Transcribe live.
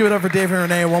Give it up for Dave and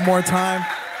Renee one more time.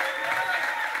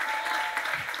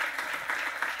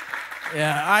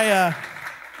 Yeah,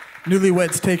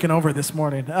 newlyweds taking over this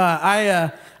morning.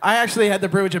 I actually had the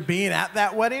privilege of being at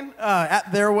that wedding,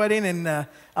 at their wedding, and I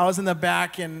was in the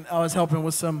back and I was helping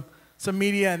with some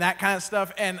media and that kind of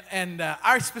stuff. And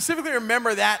I specifically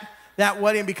remember that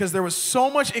wedding because there was so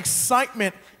much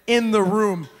excitement in the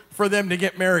room for them to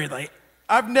get married. Like,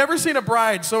 I've never seen a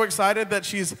bride so excited that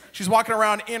she's walking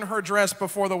around in her dress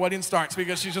before the wedding starts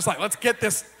because she's just like, let's get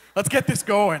this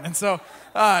going. And so,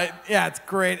 yeah, it's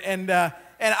great. And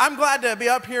I'm glad to be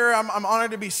up here. I'm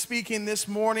honored to be speaking this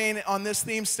morning on this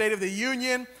theme, State of the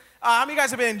Union. How many of you guys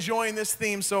have been enjoying this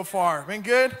theme so far? Been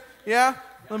good? Yeah?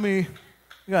 We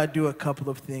gotta do a couple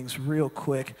of things real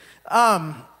quick.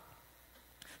 So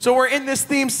we're in this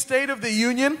theme, State of the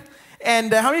Union.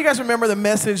 And how many of you guys remember the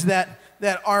message that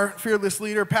our fearless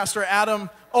leader, Pastor Adam,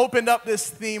 opened up this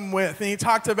theme with? And he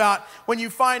talked about when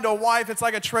you find a wife, it's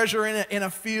like a treasure in a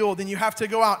field, and you have to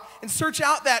go out and search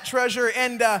out that treasure.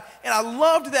 And I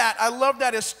loved that. I loved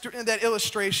that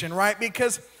illustration, right?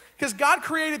 Because God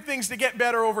created things to get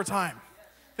better over time.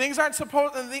 Things aren't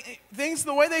supposed, things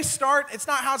the way they start, it's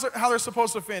not how they're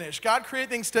supposed to finish. God created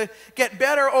things to get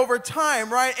better over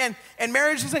time, right? And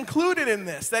marriage is included in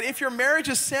this. That if your marriage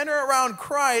is centered around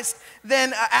Christ,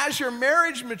 then as your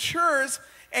marriage matures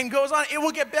and goes on, it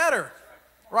will get better,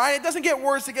 right? It doesn't get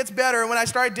worse, it gets better. And when I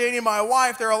started dating my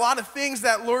wife, there are a lot of things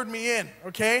that lured me in,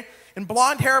 okay? And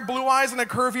blonde hair, blue eyes, and a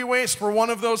curvy waist were one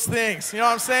of those things. You know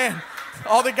what I'm saying?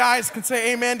 All the guys can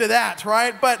say amen to that,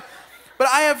 right? But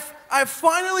I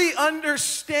finally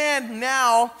understand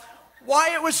now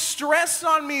why it was stressed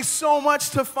on me so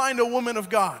much to find a woman of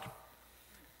God.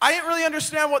 I didn't really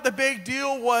understand what the big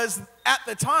deal was at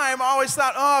the time. I always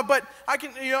thought, but I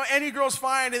can, any girl's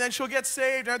fine, and then she'll get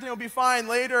saved, and everything will be fine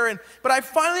later. But I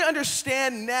finally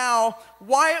understand now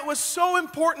why it was so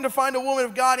important to find a woman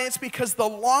of God, and it's because the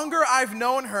longer I've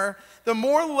known her, the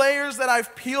more layers that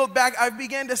I've peeled back, I've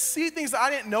began to see things that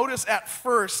I didn't notice at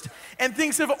first, and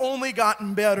things have only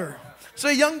gotten better. So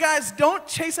young guys, don't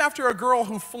chase after a girl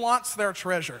who flaunts their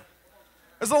treasure.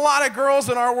 There's a lot of girls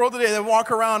in our world today that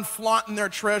walk around flaunting their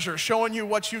treasure, showing you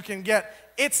what you can get.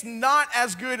 It's not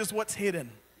as good as what's hidden.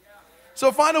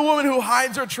 So find a woman who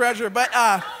hides her treasure. But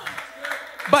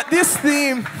this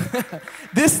theme,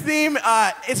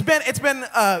 it's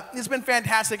been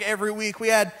fantastic every week. We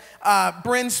had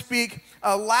Bryn speak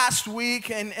last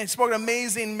week and spoke an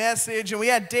amazing message, and we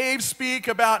had Dave speak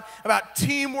about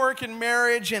teamwork in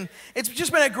marriage, and it's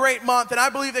just been a great month. And I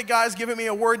believe that God's given me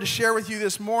a word to share with you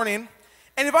this morning.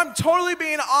 And if I'm totally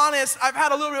being honest, I've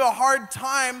had a little bit of a hard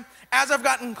time as I've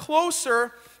gotten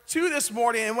closer to this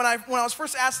morning. And when I was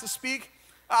first asked to speak,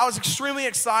 I was extremely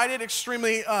excited,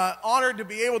 extremely honored to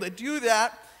be able to do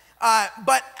that.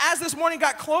 But as this morning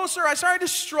got closer, I started to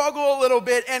struggle a little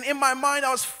bit. And in my mind,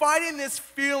 I was fighting this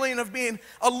feeling of being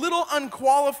a little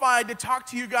unqualified to talk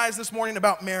to you guys this morning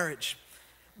about marriage.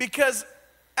 Because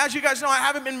as you guys know, I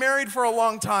haven't been married for a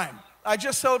long time. I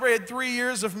just celebrated 3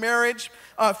 years of marriage,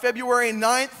 February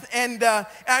 9th. And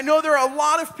I know there are a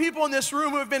lot of people in this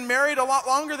room who have been married a lot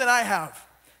longer than I have.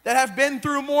 That have been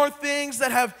through more things,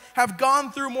 that have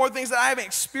gone through more things that I haven't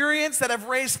experienced, that have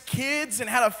raised kids and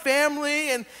had a family.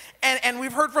 And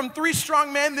we've heard from 3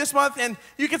 strong men this month, and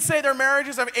you could say their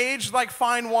marriages have aged like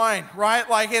fine wine, right?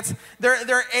 Like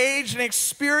they're aged and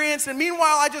experienced. And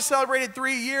meanwhile, I just celebrated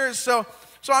 3 years, so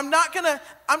I'm not gonna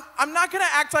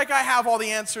act like I have all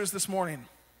the answers this morning,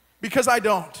 because I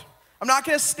don't. I'm not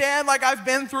gonna stand like I've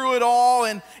been through it all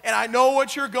and I know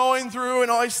what you're going through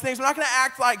and all these things. I'm not gonna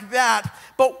act like that.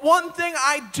 But one thing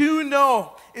I do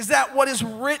know is that what is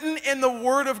written in the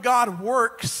Word of God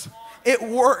works. It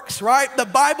works, right? The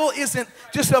Bible isn't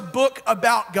just a book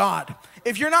about God.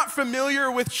 If you're not familiar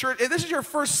with church, if this is your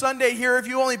first Sunday here, if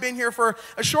you've only been here for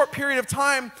a short period of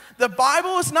time, the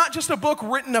Bible is not just a book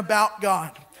written about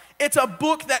God. It's a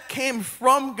book that came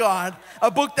from God, a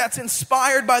book that's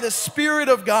inspired by the Spirit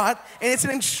of God, and it's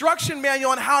an instruction manual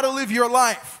on how to live your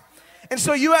life. And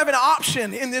so you have an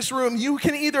option in this room. You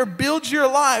can either build your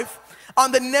life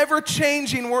on the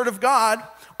never-changing Word of God,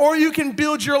 or you can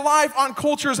build your life on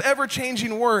culture's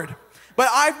ever-changing Word. But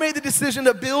I've made the decision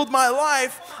to build my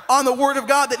life on the Word of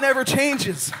God that never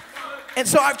changes. And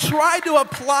so I've tried to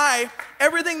apply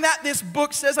everything that this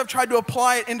book says, I've tried to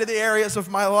apply it into the areas of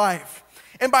my life.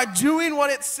 And by doing what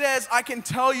it says, I can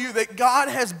tell you that God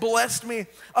has blessed me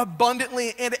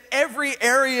abundantly in every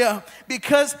area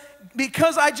because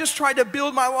I just tried to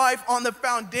build my life on the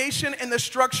foundation and the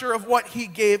structure of what He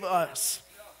gave us.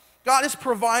 God has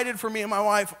provided for me and my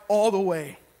wife all the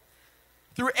way.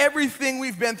 through everything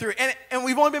we've been through. And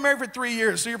we've only been married for 3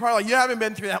 years, so you're probably like, you haven't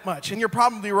been through that much. And you're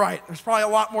probably right. There's probably a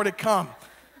lot more to come.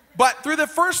 But through the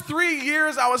first 3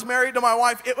 years I was married to my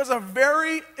wife, it was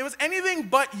anything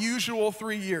but usual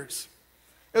 3 years.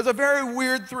 It was a very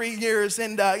weird 3 years.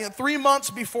 And 3 months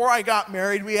before I got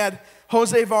married, we had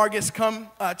Jose Vargas come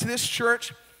to this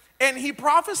church. And he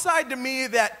prophesied to me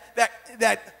that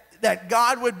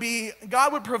God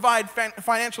would provide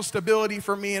financial stability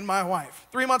for me and my wife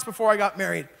 3 months before I got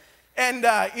married. And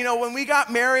when we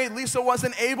got married, Lisa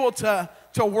wasn't able to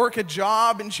work a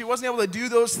job, and she wasn't able to do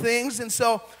those things. And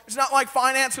so it's not like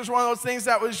finance was one of those things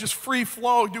that was just free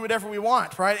flow, do whatever we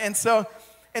want, right? And so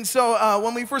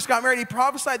when we first got married, he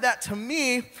prophesied that to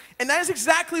me, and that is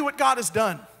exactly what God has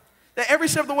done. That every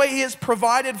step of the way he has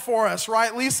provided for us,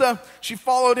 right? Lisa, she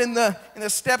followed in the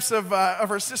steps of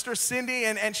her sister Cindy,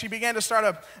 and she began to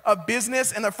start a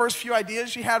business, and the first few ideas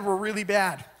she had were really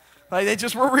bad. Like, they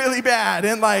just were really bad.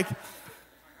 And like,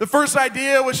 the first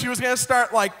idea was she was gonna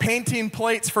start like painting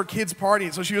plates for kids'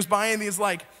 parties. So she was buying these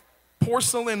like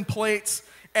porcelain plates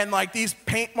and like these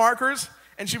paint markers,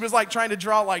 and she was like trying to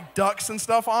draw like ducks and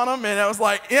stuff on them, and I was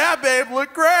like, yeah, babe,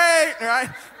 look great, right?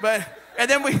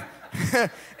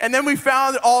 And then we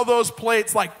found all those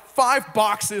plates, like 5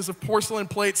 boxes of porcelain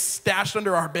plates stashed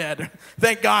under our bed.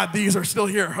 Thank God these are still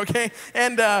here, okay?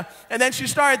 And then she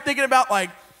started thinking about, like,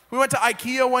 we went to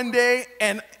IKEA one day,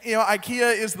 and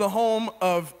IKEA is the home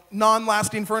of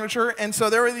non-lasting furniture, and so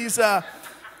there were these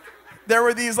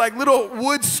like little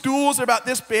wood stools about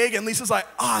this big, and Lisa's like,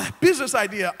 business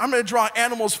idea. I'm gonna draw an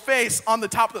animal's face on the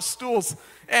top of the stools.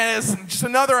 And it's just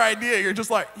another idea. You're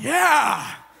just like,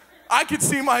 yeah, I could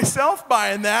see myself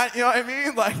buying that, you know what I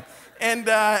mean? Like,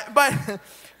 but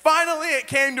finally it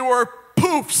came to her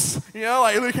poofs,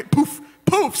 like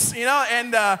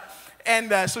poofs,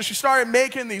 and so she started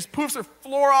making these poofs or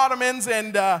floor ottomans,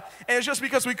 and it's just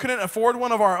because we couldn't afford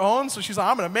one of our own, so she's like,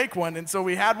 I'm gonna make one, and so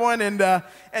we had one, and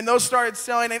those started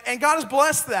selling, and God has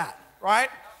blessed that, right?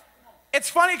 It's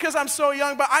funny because I'm so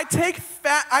young, but I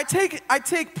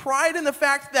take pride in the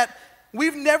fact that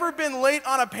we've never been late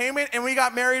on a payment, and we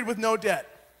got married with no debt.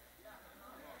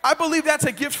 I believe that's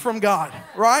a gift from God,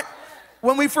 right?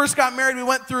 When we first got married, we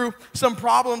went through some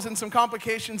problems and some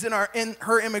complications in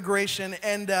her immigration,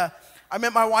 and I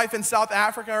met my wife in South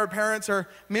Africa. Her parents are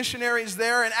missionaries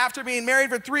there, and after being married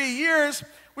for 3 years,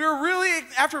 we were really,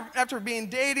 after being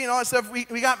dating and all that stuff,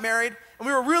 we got married, and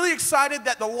we were really excited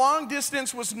that the long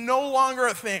distance was no longer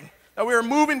a thing, that we were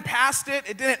moving past it.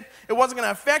 It wasn't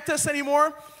gonna affect us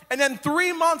anymore. And then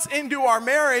 3 months into our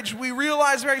marriage, we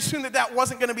realized very soon that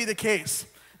wasn't gonna be the case.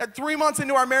 At 3 months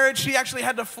into our marriage, she actually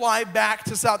had to fly back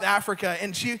to South Africa.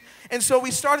 And so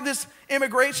we started this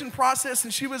immigration process,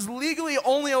 and she was legally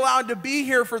only allowed to be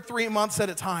here for 3 months at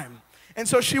a time. And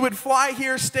so she would fly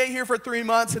here, stay here for 3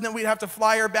 months, and then we'd have to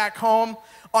fly her back home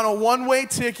on a one-way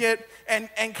ticket and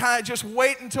kind of just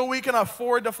wait until we can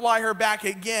afford to fly her back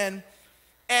again.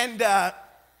 And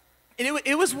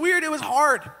it was weird, it was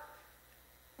hard.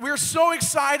 We were so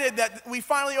excited that we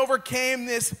finally overcame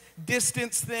this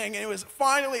distance thing, and it was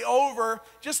finally over,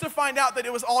 just to find out that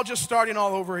it was all just starting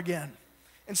all over again.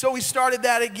 And so we started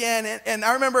that again, and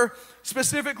I remember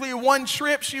specifically one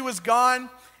trip she was gone,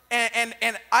 and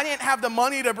I didn't have the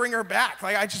money to bring her back.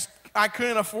 Like, I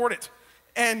couldn't afford it.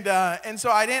 And so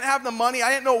I didn't have the money.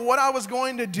 I didn't know what I was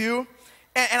going to do,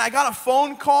 and I got a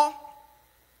phone call,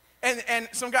 and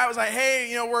some guy was like,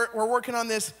 hey, we're working on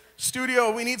this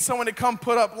studio, we need someone to come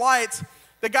put up lights.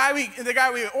 The guy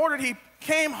we ordered, he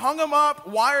came, hung them up,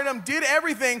 wired them, did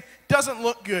everything. Doesn't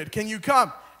look good. Can you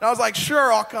come? And I was like,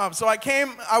 sure, I'll come. So I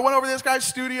went over to this guy's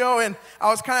studio, and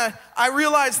I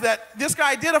realized that this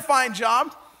guy did a fine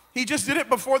job. He just did it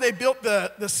before they built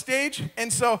the stage,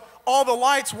 and so all the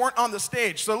lights weren't on the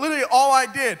stage. So literally all I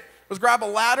did was grab a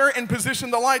ladder and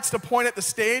position the lights to point at the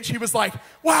stage. He was like,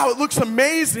 wow, it looks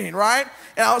amazing, right?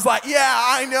 And I was like, yeah,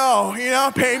 I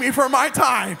know, pay me for my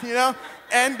time,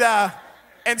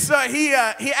 And so he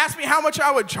asked me how much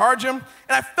I would charge him,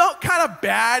 and I felt kind of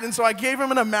bad, and so I gave him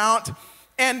an amount,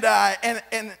 and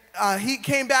he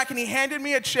came back and he handed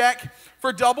me a check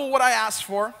for double what I asked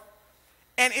for,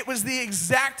 and it was the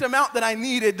exact amount that I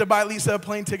needed to buy Lisa a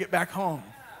plane ticket back home.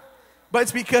 But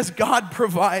it's because God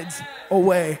provides a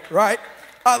way, right?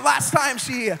 The last time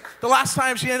she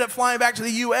ended up flying back to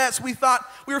the U.S., we thought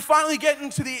we were finally getting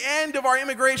to the end of our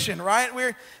immigration, right?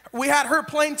 We had her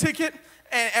plane ticket,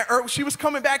 or she was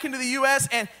coming back into the U.S.,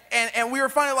 and we were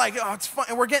finally like, oh, it's fun,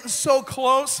 and we're getting so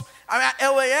close. I'm at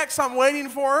LAX, I'm waiting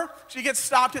for her. She gets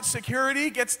stopped at security,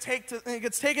 gets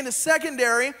taken to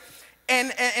secondary,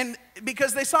 and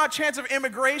because they saw a chance of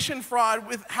immigration fraud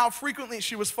with how frequently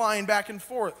she was flying back and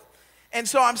forth. And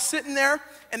so I'm sitting there,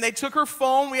 and they took her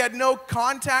phone. We had no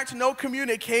contact, no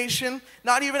communication,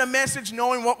 not even a message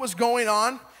knowing what was going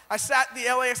on. I sat at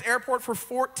the LAX airport for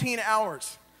 14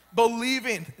 hours,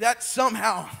 believing that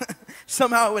somehow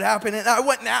it would happen. And I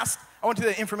went and asked, I went to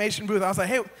the information booth. I was like,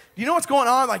 hey, do you know what's going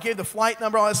on? Like, gave the flight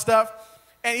number, all this stuff.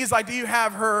 And he's like, do you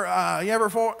have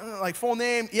her full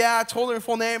name? Yeah, I told him her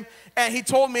full name. And he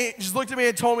told me, just looked at me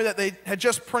and told me that they had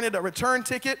just printed a return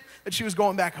ticket, that she was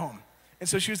going back home. And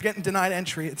so she was getting denied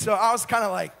entry. And so I was kind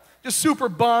of like, just super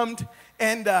bummed.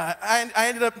 And I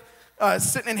ended up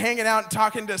sitting and hanging out and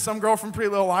talking to some girl from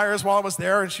Pretty Little Liars while I was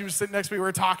there. And she was sitting next to me, we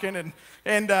were talking.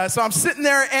 And so I'm sitting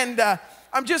there, and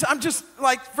I'm just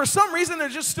like, for some reason,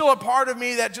 there's just still a part of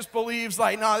me that just believes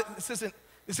like, no, this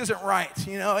isn't right,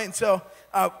 you know? And so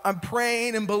I'm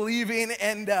praying and believing,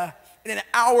 and an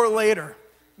hour later,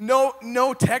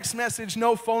 no text message,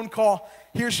 no phone call,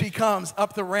 here she comes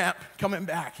up the ramp coming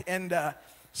back, and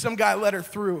some guy let her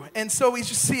through. And so we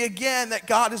just see again that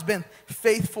God has been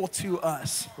faithful to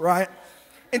us, right?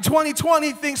 In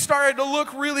 2020, things started to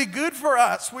look really good for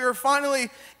us. We were finally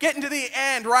getting to the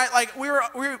end, right? Like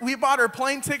we bought her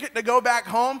plane ticket to go back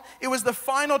home. It was the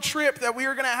final trip that we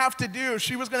were gonna have to do.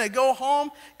 She was gonna go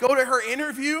home, go to her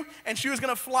interview, and she was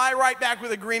gonna fly right back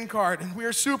with a green card. And we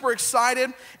were super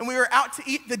excited, and we were out to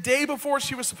eat the day before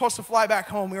she was supposed to fly back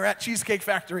home. We were at Cheesecake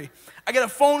Factory. I get a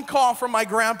phone call from my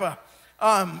grandpa,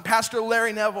 Pastor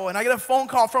Larry Neville, and I get a phone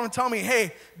call from him telling me,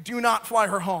 hey, do not fly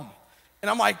her home. And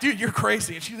I'm like, dude, you're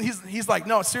crazy. And he's like,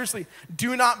 no, seriously,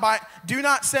 do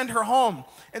not send her home.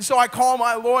 And so I call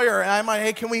my lawyer, and I'm like,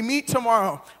 hey, can we meet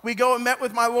tomorrow? We go and met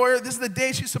with my lawyer. This is the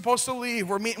day she's supposed to leave.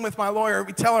 We're meeting with my lawyer.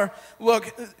 We tell her,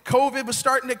 look, COVID was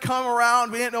starting to come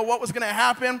around. We didn't know what was going to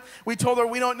happen. We told her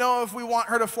we don't know if we want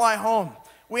her to fly home.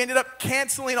 We ended up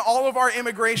canceling all of our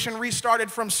immigration,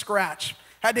 restarted from scratch.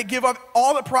 Had to give up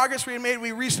all the progress we had made.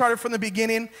 We restarted from the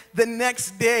beginning. The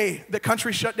next day, the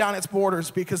country shut down its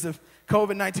borders because of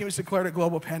COVID-19 was declared a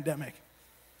global pandemic.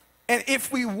 And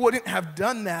if we wouldn't have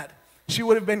done that, she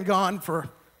would have been gone for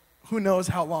who knows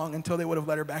how long until they would have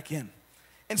let her back in.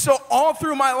 And so all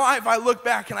through my life, I look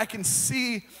back and I can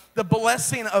see the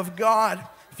blessing of God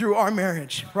through our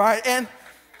marriage, right? And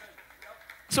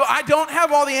so I don't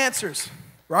have all the answers,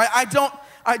 right? I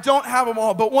don't have them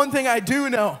all. But one thing I do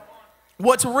know,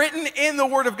 what's written in the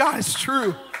Word of God is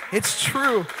true. It's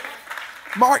true.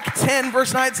 Mark 10,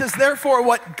 verse 9 says, therefore,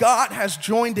 what God has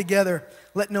joined together,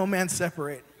 let no man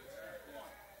separate.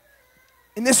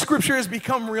 And this scripture has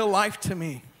become real life to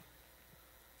me.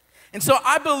 And so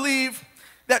I believe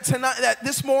that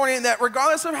this morning, that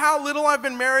regardless of how little I've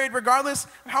been married, regardless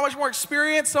of how much more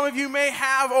experience some of you may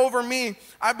have over me,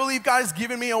 I believe God has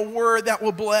given me a word that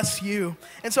will bless you.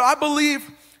 And so I believe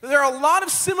there are a lot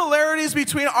of similarities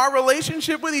between our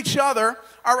relationship with each other,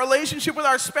 our relationship with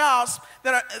our spouse,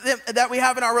 that we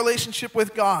have in our relationship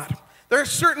with God. There are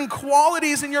certain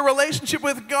qualities in your relationship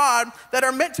with God that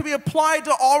are meant to be applied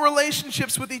to all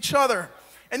relationships with each other.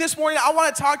 And this morning, I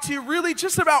want to talk to you really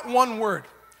just about one word.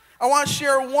 I want to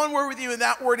share one word with you, and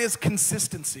that word is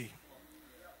consistency.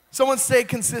 Someone say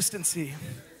consistency.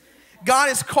 God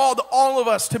has called all of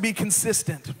us to be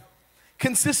consistent.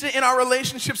 Consistent in our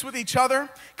relationships with each other,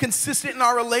 consistent in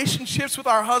our relationships with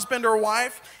our husband or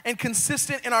wife, and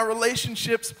consistent in our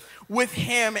relationships with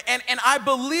Him. And I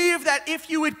believe that if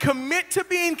you would commit to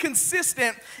being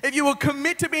consistent, if you will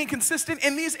commit to being consistent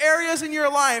in these areas in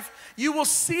your life, you will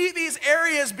see these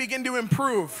areas begin to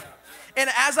improve. And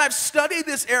as I've studied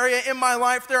this area in my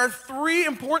life, there are three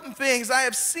important things I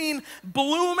have seen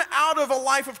bloom out of a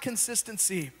life of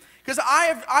consistency. Because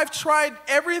I've tried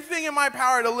everything in my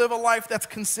power to live a life that's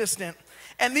consistent.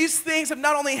 And these things have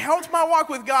not only helped my walk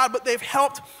with God, but they've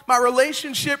helped my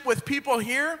relationship with people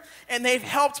here, and they've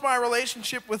helped my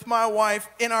relationship with my wife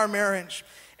in our marriage.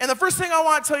 And the first thing I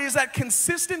want to tell you is that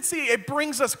consistency, it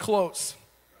brings us close.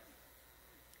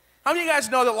 How many of you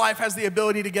guys know that life has the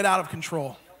ability to get out of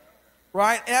control?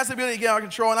 Right? It has the ability to get out of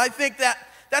control. And I think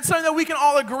that's something that we can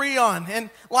all agree on. And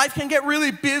life can get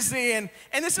really busy. And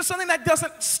this is something that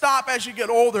doesn't stop as you get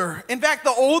older. In fact,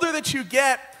 the older that you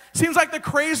get, seems like the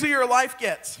crazier life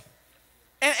gets.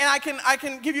 And I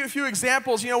can give you a few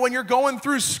examples. You know, when you're going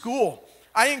through school,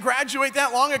 I didn't graduate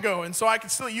that long ago, and so I can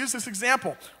still use this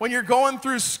example. When you're going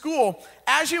through school,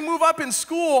 as you move up in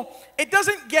school, it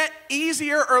doesn't get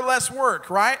easier or less work,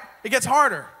 right? It gets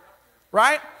harder,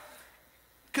 right?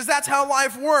 Because that's how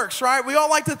life works, right? We all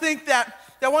like to think that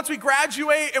once we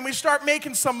graduate and we start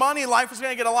making some money, life is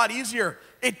going to get a lot easier.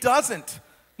 It doesn't.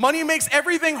 Money makes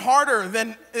everything harder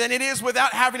than it is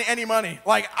without having any money.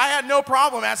 Like, I had no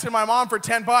problem asking my mom for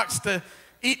 $10 to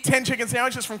eat 10 chicken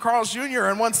sandwiches from Carl's Jr.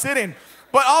 in one sitting.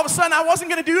 But all of a sudden, I wasn't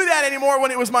going to do that anymore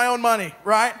when it was my own money,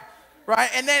 right? Right?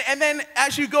 And then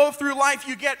as you go through life,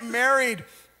 you get married.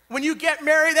 When you get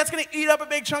married, that's going to eat up a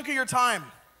big chunk of your time,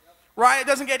 right? It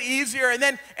doesn't get easier. And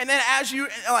then as you,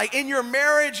 like in your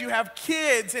marriage, you have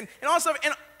kids and all stuff.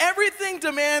 And everything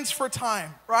demands for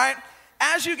time, right?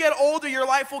 As you get older, your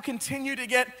life will continue to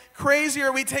get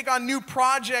crazier. We take on new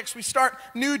projects. We start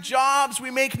new jobs. We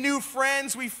make new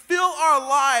friends. We fill our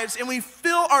lives and we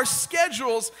fill our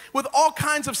schedules with all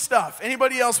kinds of stuff.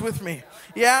 Anybody else with me?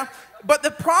 Yeah? But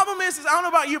the problem is I don't know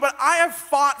about you, but I have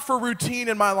fought for routine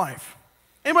in my life.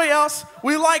 Anybody else?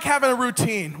 We like having a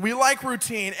routine. We like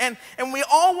routine. And we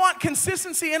all want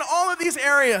consistency in all of these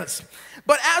areas.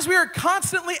 But as we are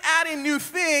constantly adding new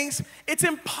things, it's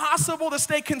impossible to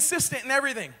stay consistent in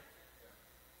everything.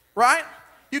 Right?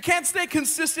 You can't stay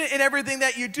consistent in everything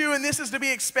that you do, and this is to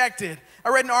be expected. I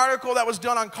read an article that was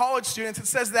done on college students. It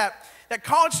says that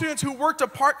college students who worked a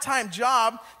part-time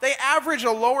job, they average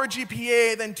a lower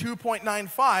GPA than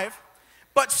 2.95.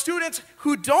 But students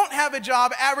who don't have a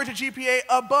job average a GPA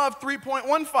above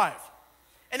 3.15.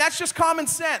 And that's just common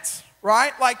sense,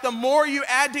 right? Like the more you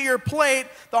add to your plate,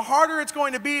 the harder it's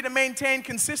going to be to maintain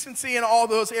consistency in all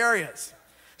those areas.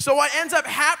 So what ends up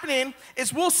happening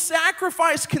is we'll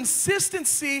sacrifice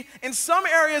consistency in some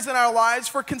areas in our lives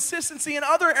for consistency in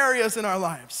other areas in our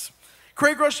lives.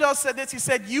 Craig Rochelle said this. He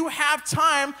said, you have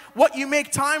time what you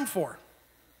make time for.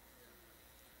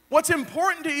 What's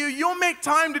important to you, you'll make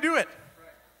time to do it.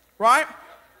 Right?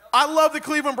 I love the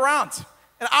Cleveland Browns.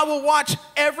 And I will watch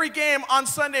every game on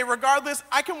Sunday regardless.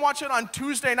 I can watch it on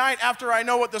Tuesday night after I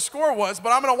know what the score was, but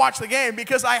I'm going to watch the game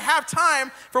because I have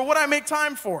time for what I make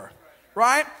time for.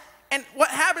 Right? And what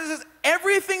happens is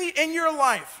everything in your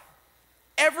life,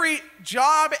 every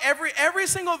job, every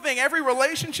single thing, every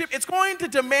relationship, it's going to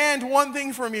demand one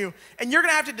thing from you. And you're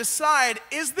going to have to decide,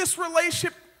 is this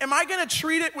relationship, am I going to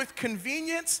treat it with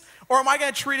convenience or am I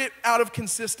going to treat it out of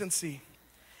consistency?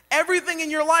 Everything in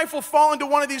your life will fall into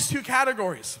one of these two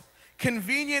categories,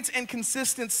 convenience and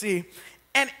consistency.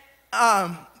 And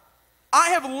I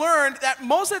have learned that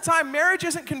most of the time, marriage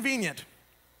isn't convenient.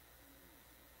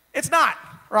 It's not,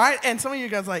 right? And some of you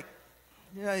guys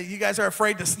yeah, you guys are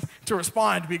afraid to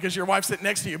respond because your wife's sitting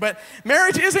next to you. But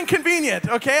marriage isn't convenient,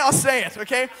 okay? I'll say it,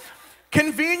 okay?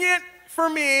 Convenient for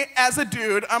me as a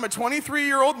dude, I'm a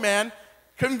 23-year-old man.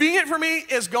 Convenient for me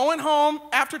is going home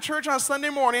after church on Sunday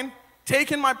morning,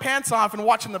 taking my pants off and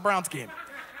watching the Browns game,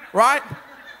 right?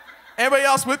 Anybody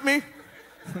else with me?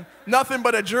 Nothing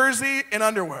but a jersey and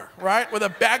underwear, right? With a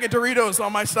bag of Doritos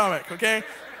on my stomach, okay?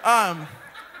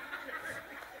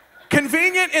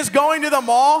 Convenient is going to the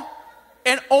mall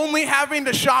and only having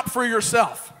to shop for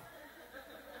yourself,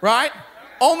 right?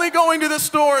 Only going to the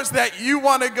stores that you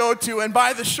want to go to and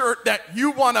buy the shirt that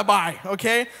you want to buy,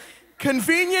 okay?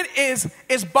 Convenient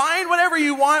is buying whatever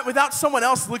you want without someone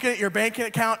else looking at your bank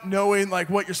account knowing like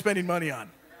what you're spending money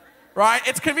on, right?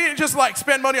 It's convenient just like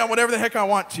spend money on whatever the heck I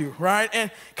want to, right?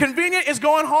 And convenient is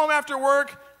going home after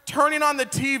work, turning on the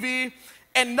TV,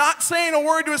 and not saying a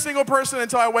word to a single person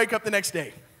until I wake up the next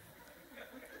day.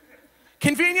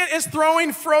 Convenient is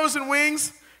throwing frozen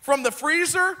wings from the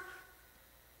freezer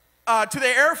to the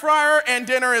air fryer and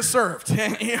dinner is served.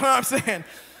 You know what I'm saying?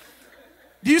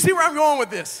 Do you see where I'm going with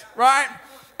this, right?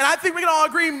 And I think we can all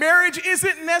agree marriage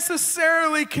isn't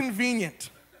necessarily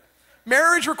convenient.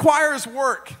 Marriage requires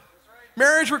work.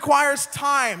 Marriage requires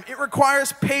time. It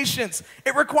requires patience.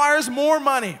 It requires more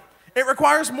money. It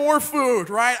requires more food,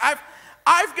 right?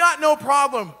 I've got no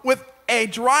problem with a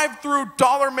drive-through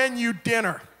dollar menu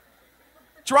dinner.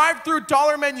 Drive-through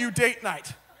dollar menu date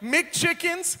night.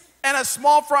 McChickens and a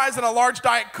small fries and a large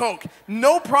Diet Coke.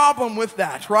 No problem with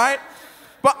that, right?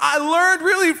 But I learned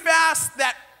really fast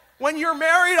that when you're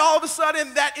married, all of a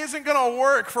sudden, that isn't going to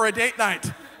work for a date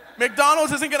night.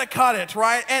 McDonald's isn't going to cut it,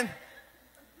 right? And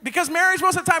because marriage,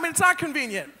 most of the time, it's not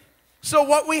convenient. So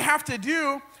what we have to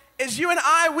do is you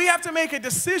and we have to make a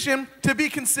decision to be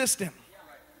consistent.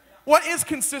 What is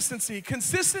consistency?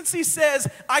 Consistency says,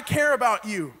 I care about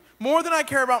you. More than I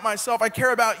care about myself, I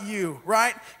care about you,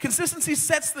 right? Consistency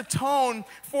sets the tone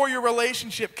for your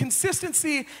relationship.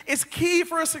 Consistency is key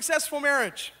for a successful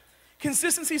marriage.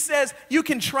 Consistency says, you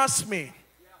can trust me.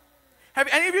 Have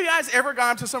any of you guys ever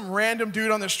gone to some random dude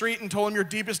on the street and told him your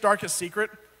deepest, darkest secret?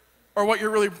 Or what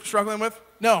you're really struggling with?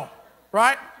 No,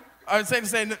 right? I would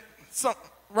say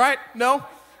right? No?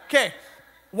 Okay,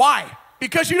 why?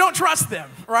 Because you don't trust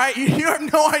them, right? You have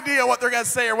no idea what they're gonna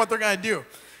say or what they're gonna do.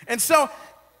 And so,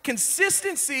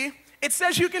 consistency, it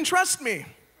says you can trust me,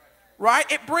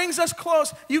 right? It brings us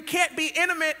close. You can't be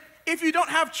intimate if you don't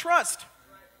have trust.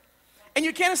 And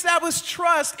you can't establish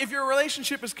trust if your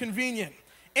relationship is convenient.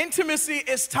 Intimacy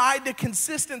is tied to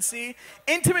consistency.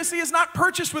 Intimacy is not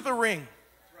purchased with a ring.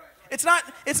 It's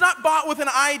not bought with an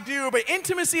I do, but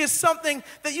intimacy is something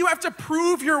that you have to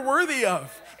prove you're worthy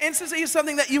of. Intimacy is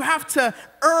something that you have to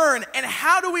earn. And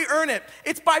how do we earn it?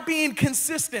 It's by being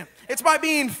consistent. It's by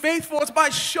being faithful. It's by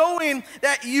showing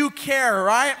that you care,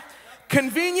 right?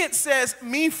 Convenient says,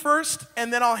 me first,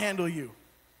 and then I'll handle you.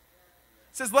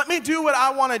 It says, let me do what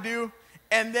I want to do,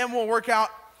 and then we'll work out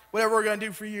whatever we're going to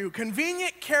do for you.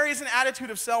 Convenient carries an attitude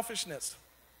of selfishness.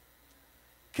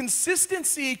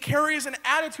 Consistency carries an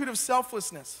attitude of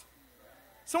selflessness.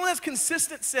 Someone that's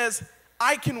consistent says,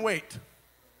 I can wait.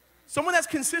 Someone that's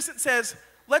consistent says,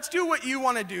 let's do what you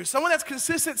want to do. Someone that's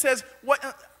consistent says,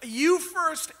 you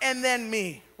first and then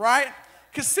me, right?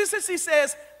 Consistency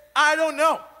says, I don't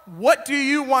know. What do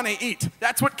you want to eat?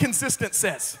 That's what consistent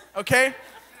says, okay?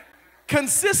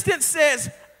 Consistent says,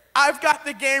 I've got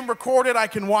the game recorded, I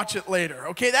can watch it later,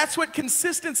 okay? That's what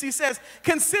consistency says.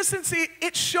 Consistency,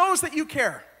 it shows that you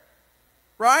care,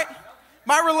 right?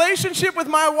 My relationship with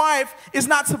my wife is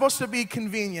not supposed to be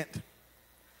convenient.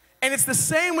 And it's the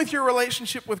same with your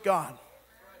relationship with God.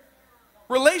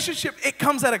 Relationship, it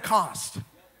comes at a cost.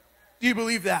 Do you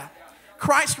believe that?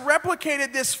 Christ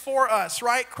replicated this for us,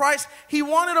 right? Christ, he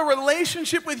wanted a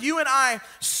relationship with you and I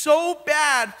so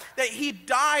bad that he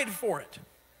died for it.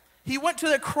 He went to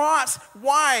the cross.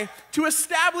 Why? To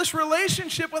establish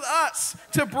relationship with us,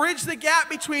 to bridge the gap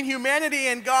between humanity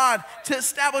and God, to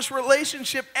establish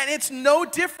relationship. And it's no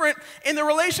different in the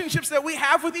relationships that we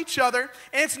have with each other,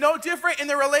 and it's no different in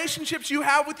the relationships you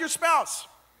have with your spouse.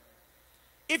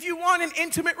 If you want an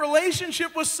intimate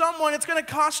relationship with someone, it's going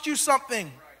to cost you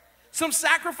something. Some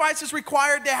sacrifice is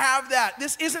required to have that.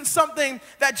 This isn't something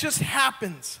that just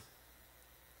happens.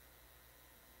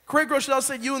 Craig Rochelle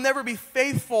said, you will never be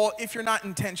faithful if you're not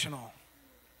intentional.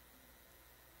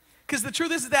 Because the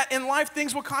truth is that in life,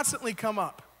 things will constantly come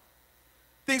up.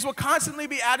 Things will constantly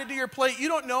be added to your plate. You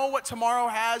don't know what tomorrow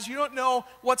has. You don't know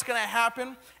what's going to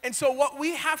happen. And so what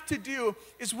we have to do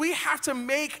is we have to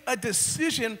make a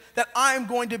decision that I'm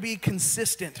going to be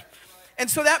consistent. And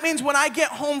so that means when I get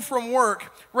home from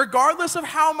work, regardless of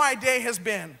how my day has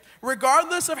been,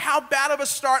 regardless of how bad of a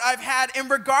start I've had, and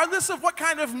regardless of what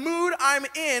kind of mood I'm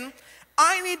in,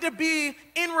 I need to be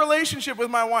in relationship with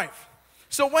my wife.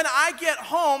 So when I get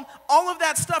home, all of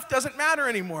that stuff doesn't matter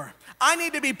anymore. I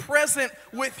need to be present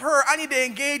with her. I need to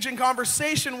engage in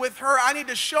conversation with her. I need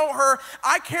to show her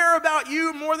I care about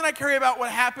you more than I care about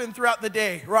what happened throughout the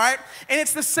day, right? And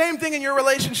it's the same thing in your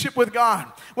relationship with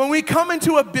God. When we come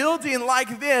into a building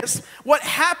like this, what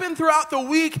happened throughout the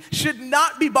week should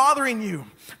not be bothering you.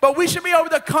 But we should be able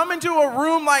to come into a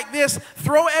room like this,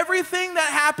 throw everything that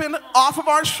happened off of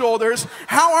our shoulders,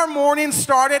 how our morning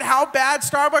started, how bad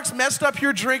Starbucks messed up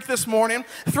your drink this morning,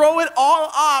 throw it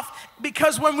all off,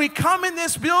 because when we come in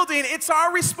this building, it's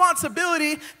our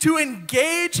responsibility to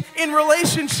engage in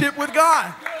relationship with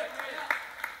God.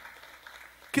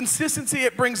 Consistency,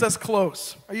 it brings us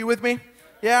close. Are you with me?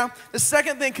 Yeah? The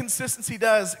second thing consistency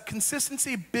does,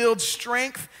 consistency builds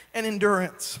strength and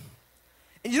endurance.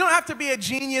 And you don't have to be a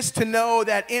genius to know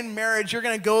that in marriage, you're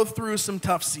going to go through some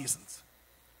tough seasons,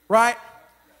 right?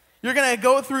 You're going to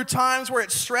go through times where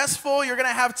it's stressful. You're going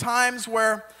to have times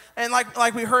where, and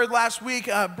like we heard last week,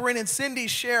 Bryn and Cindy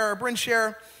share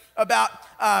about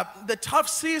the tough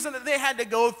season that they had to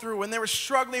go through when they were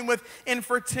struggling with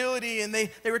infertility, and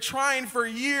they were trying for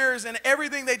years, and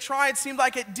everything they tried seemed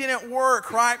like it didn't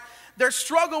work, right? Their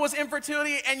struggle was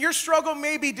infertility, and your struggle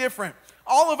may be different.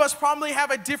 All of us probably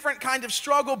have a different kind of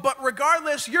struggle, but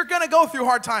regardless, you're going to go through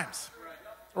hard times,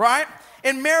 right?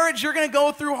 In marriage, you're going to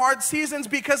go through hard seasons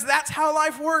because that's how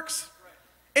life works.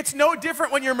 It's no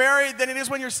different when you're married than it is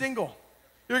when you're single.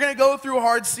 You're going to go through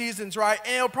hard seasons, right?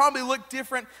 And it'll probably look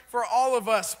different for all of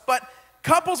us, but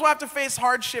couples will have to face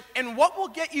hardship, and what will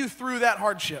get you through that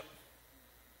hardship?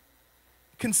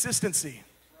 Consistency.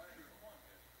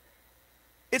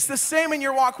 It's the same in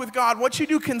your walk with God. What you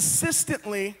do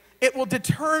consistently, it will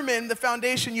determine the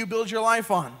foundation you build your life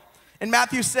on. In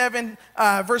Matthew 7,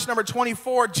 verse number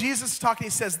 24, Jesus is talking, he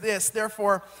says this,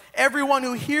 therefore, everyone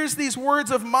who hears these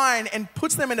words of mine and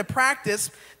puts them into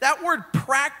practice, that word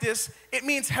practice, it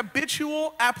means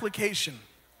habitual application.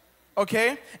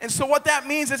 Okay? And so what that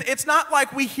means is it's not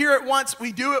like we hear it once,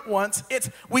 we do it once. It's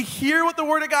we hear what the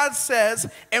Word of God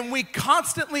says and we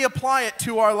constantly apply it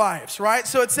to our lives, right?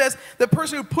 So it says the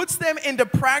person who puts them into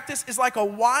practice is like a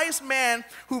wise man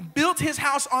who built his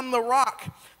house on the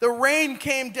rock. The rain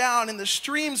came down and the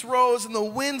streams rose and the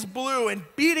winds blew and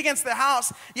beat against the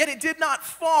house, yet it did not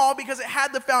fall because it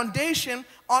had the foundation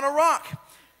on a rock.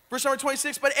 Verse number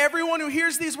 26, but everyone who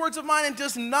hears these words of mine and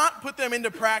does not put them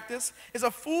into practice is a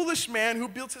foolish man who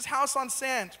built his house on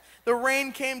sand. The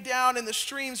rain came down and the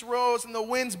streams rose and the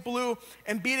winds blew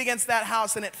and beat against that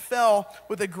house and it fell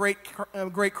with a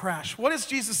great crash. What is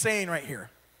Jesus saying right here?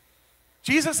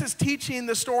 Jesus is teaching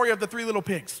the story of the 3 little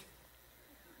pigs,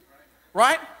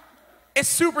 right? It's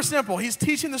super simple. He's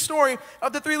teaching the story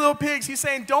of the 3 little pigs. He's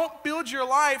saying, don't build your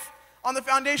life on the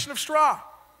foundation of straw.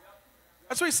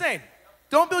 That's what he's saying.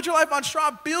 Don't build your life on straw.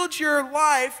 Build your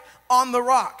life on the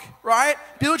rock, right?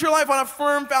 Build your life on a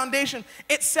firm foundation.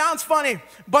 It sounds funny,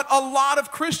 but a lot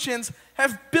of Christians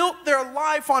have built their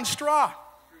life on straw.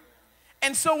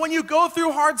 And so when you go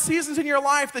through hard seasons in your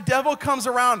life, the devil comes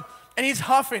around and he's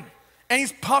huffing and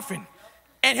he's puffing.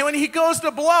 And when he goes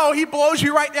to blow, he blows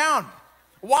you right down.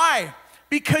 Why?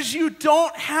 Because you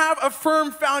don't have a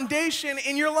firm foundation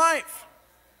in your life.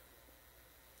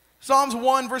 Psalms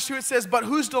 1 verse 2, it says, but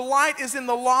whose delight is in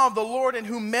the law of the Lord and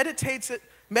who meditates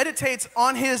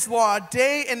on his law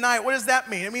day and night. What does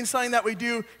that mean? It means something that we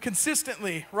do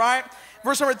consistently, right?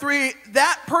 Verse number 3,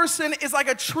 that person is like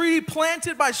a tree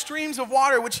planted by streams of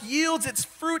water, which yields its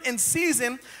fruit in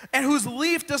season, and whose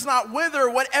leaf does not wither.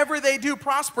 Whatever they do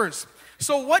prospers.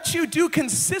 So what you do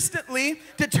consistently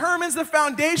determines the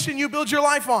foundation you build your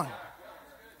life on.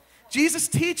 Jesus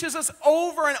teaches us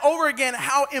over and over again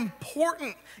how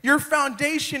important your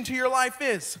foundation to your life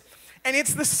is. And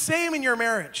it's the same in your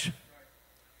marriage.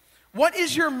 What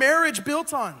is your marriage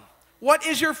built on? What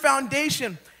is your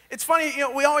foundation? It's funny,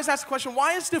 we always ask the question,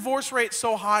 why is divorce rate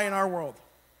so high in our world?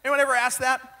 Anyone ever ask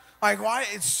that? Like, why?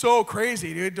 It's so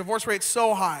crazy, dude. Divorce rate's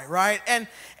so high, right? And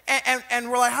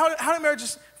we're like, how do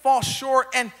marriages fall short?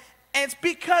 And it's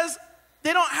because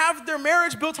they don't have their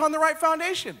marriage built on the right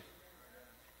foundation.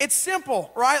 It's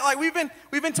simple, right? Like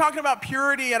we've been talking about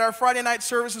purity at our Friday night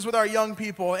services with our young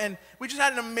people, and we just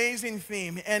had an amazing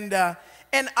theme. And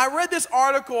I read this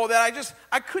article that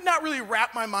I could not really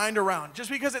wrap my mind around, just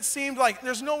because it seemed like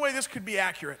there's no way this could be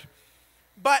accurate.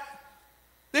 But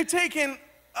they've taken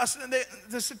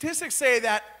the statistics say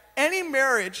that any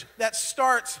marriage that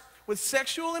starts with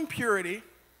sexual impurity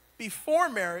before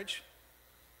marriage,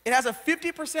 it has a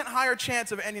 50% higher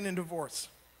chance of ending in divorce.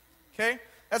 Okay?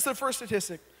 That's the first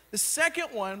statistic. The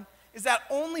second one is that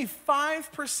only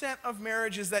 5% of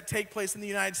marriages that take place in the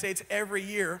United States every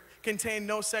year contain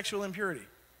no sexual impurity.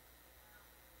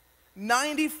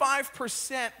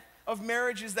 95% of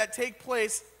marriages that take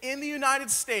place in the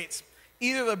United States,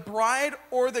 either the bride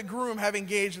or the groom have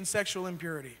engaged in sexual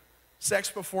impurity, sex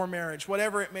before marriage,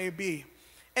 whatever it may be.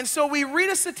 And so we read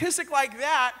a statistic like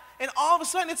that, and all of a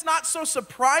sudden it's not so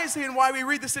surprising why we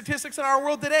read the statistics in our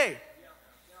world today.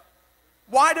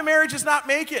 Why do marriages not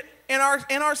make it in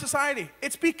our society?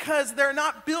 It's because they're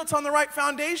not built on the right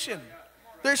foundation.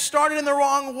 They're started in the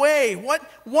wrong way.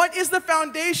 What is the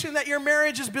foundation that your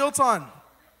marriage is built on?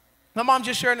 My mom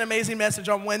just shared an amazing message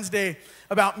on Wednesday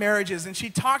about marriages, and she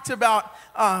talked about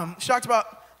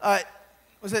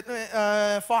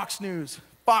Fox News?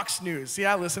 Fox News,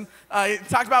 yeah, listen.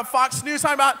 Talked about Fox News,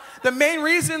 talking about the main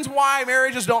reasons why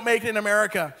marriages don't make it in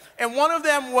America. And one of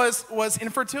them was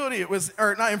infertility. It was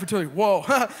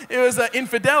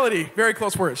infidelity. Very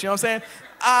close words, you know what I'm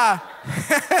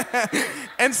saying?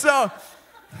 And so,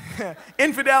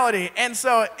 infidelity. And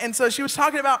so she was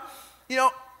talking about,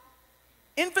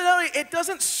 infidelity, it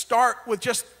doesn't start with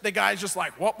just the guy's just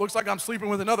like, well, looks like I'm sleeping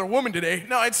with another woman today.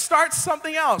 No, it starts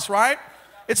something else, right?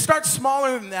 It starts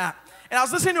smaller than that. And I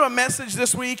was listening to a message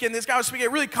this week, and this guy was speaking.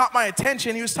 It really caught my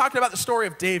attention. He was talking about the story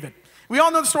of David. We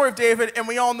all know the story of David, and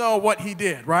we all know what he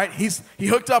did, right? He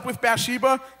hooked up with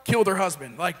Bathsheba, killed her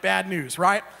husband. Like, bad news,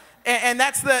 right? And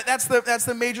that's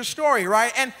the major story,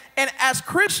 right? And as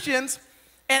Christians,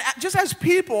 and just as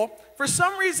people, for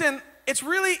some reason, it's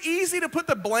really easy to put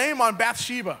the blame on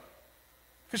Bathsheba,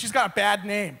 because she's got a bad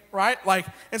name, right?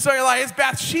 And so you're like, it's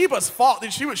Bathsheba's fault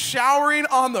that she was showering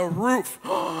on the roof,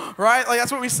 right? Like,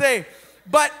 that's what we say.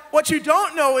 But what you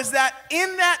don't know is that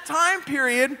in that time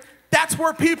period, that's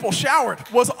where people showered,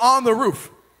 was on the roof.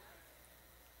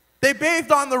 They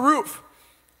bathed on the roof.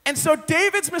 And so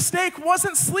David's mistake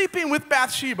wasn't sleeping with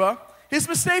Bathsheba. His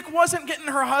mistake wasn't getting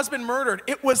her husband murdered.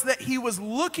 It was that he was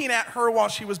looking at her while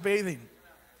she was bathing.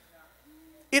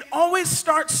 It always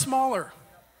starts smaller.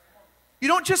 You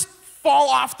don't just fall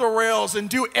off the rails and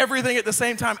do everything at the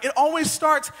same time. It always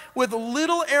starts with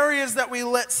little areas that we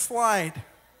let slide.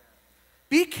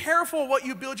 Be careful what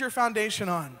you build your foundation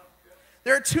on.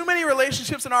 There are too many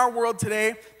relationships in our world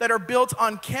today that are built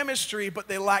on chemistry, but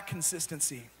they lack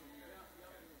consistency.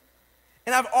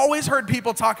 And I've always heard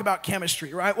people talk about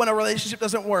chemistry, right? When a relationship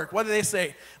doesn't work, what do they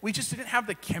say? We just didn't have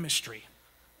the chemistry.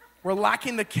 We're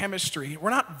lacking the chemistry.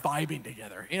 We're not vibing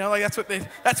together. You know, like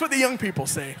that's what the young people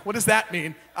say. What does that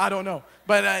mean? I don't know.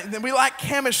 But then we lack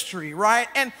chemistry, right?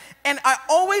 And I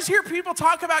always hear people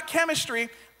talk about chemistry.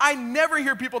 I never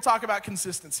hear people talk about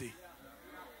consistency.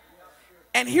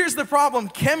 And here's the problem.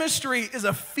 Chemistry is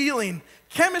a feeling.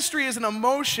 Chemistry is an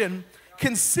emotion.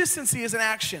 Consistency is an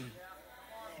action.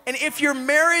 And if your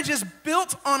marriage is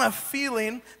built on a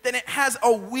feeling, then it has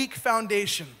a weak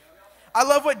foundation. I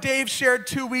love what Dave shared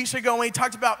 2 weeks ago when he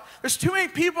talked about there's too many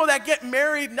people that get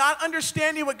married not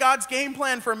understanding what God's game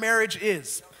plan for marriage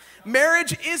is.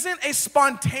 Marriage isn't a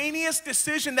spontaneous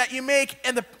decision that you make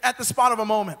at the spot of a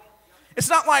moment. It's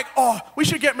not like, oh, we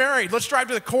should get married. Let's drive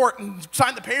to the court and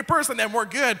sign the papers and then we're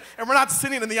good and we're not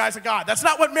sinning in the eyes of God. That's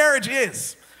not what marriage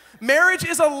is. Marriage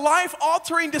is a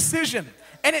life-altering decision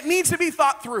and it needs to be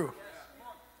thought through.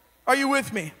 Are you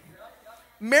with me?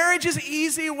 Marriage is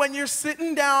easy when you're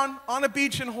sitting down on a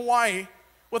beach in Hawaii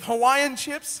with Hawaiian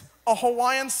chips, a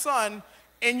Hawaiian sun,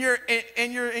 in your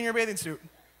bathing suit,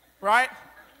 right?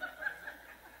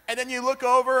 And then you look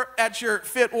over at your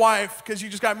fit wife because you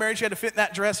just got married. She had to fit in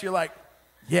that dress. You're like,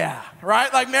 yeah,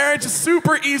 right? Like marriage is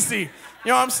super easy. You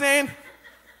know what I'm saying?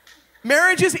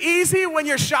 Marriage is easy when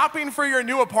you're shopping for your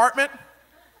new apartment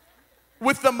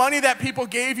with the money that people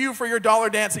gave you for your dollar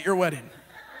dance at your wedding.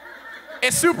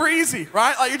 It's super easy,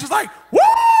 right? Like you're just like,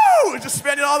 woo! Just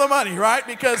spending all the money, right?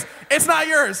 Because it's not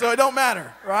yours, so it don't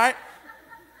matter, right?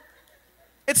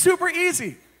 It's super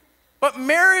easy. But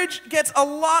marriage gets a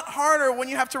lot harder when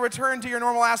you have to return to your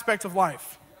normal aspect of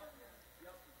life.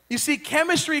 You see,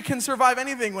 chemistry can survive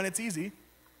anything when it's easy.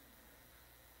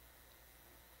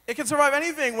 It can survive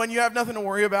anything when you have nothing to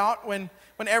worry about, when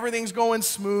everything's going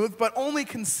smooth, but only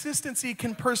consistency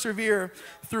can persevere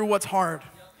through what's hard.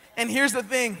 And here's the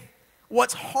thing.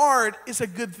 What's hard is a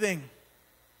good thing.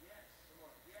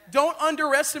 Don't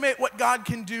underestimate what God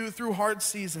can do through hard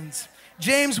seasons.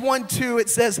 James 1:2, it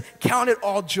says, count it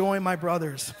all joy, my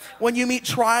brothers, when you meet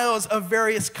trials of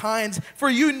various kinds, for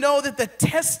you know that the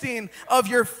testing of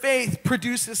your faith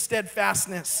produces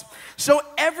steadfastness. So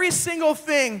every single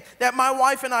thing that my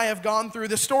wife and I have gone through,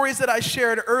 the stories that I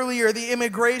shared earlier, the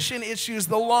immigration issues,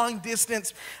 the long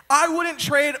distance, I wouldn't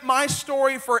trade my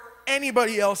story for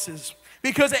anybody else's.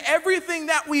 Because everything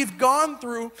that we've gone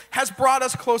through has brought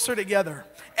us closer together.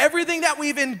 Everything that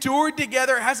we've endured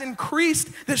together has increased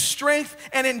the strength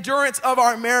and endurance of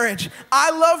our marriage. I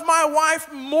love my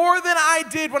wife more than I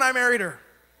did when I married her.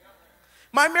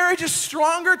 My marriage is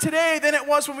stronger today than it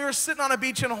was when we were sitting on a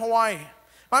beach in Hawaii.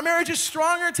 My marriage is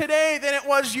stronger today than it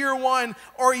was year 1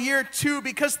 or year 2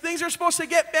 because things are supposed to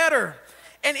get better.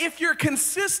 And if you're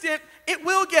consistent, it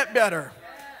will get better.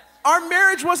 Our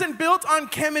marriage wasn't built on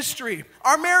chemistry.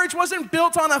 Our marriage wasn't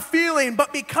built on a feeling,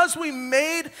 but because we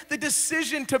made the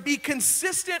decision to be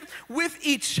consistent with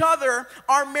each other,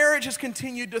 our marriage has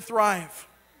continued to thrive.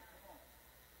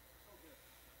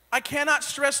 I cannot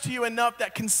stress to you enough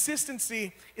that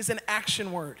consistency is an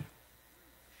action word.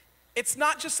 It's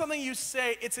not just something you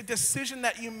say, it's a decision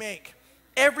that you make.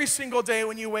 Every single day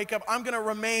when you wake up, I'm gonna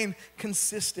remain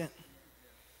consistent.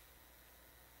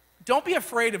 Don't be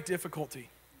afraid of difficulty.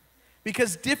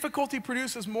 Because difficulty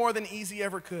produces more than easy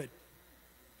ever could.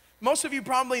 Most of you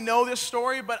probably know this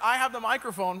story, but I have the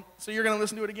microphone, so you're going to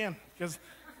listen to it again.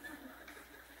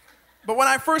 But when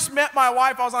I first met my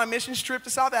wife, I was on a missions trip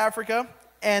to South Africa,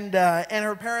 and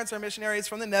her parents are missionaries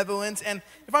from the Netherlands. And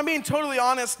if I'm being totally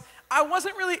honest, I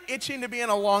wasn't really itching to be in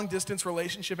a long-distance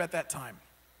relationship at that time.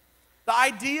 The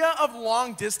idea of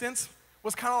long distance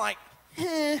was kind of like,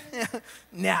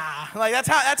 nah. Like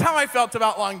that's how I felt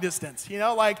about long distance, you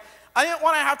know? Like, I didn't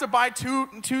want to have to buy two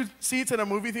seats in a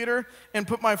movie theater and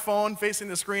put my phone facing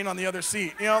the screen on the other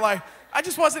seat. You know, like, I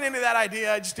just wasn't into that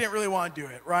idea. I just didn't really want to do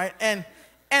it, right? And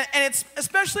it's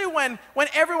especially when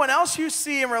everyone else you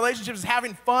see in relationships is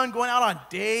having fun, going out on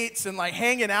dates and like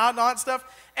hanging out and all that stuff,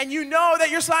 and you know that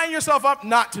you're signing yourself up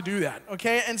not to do that,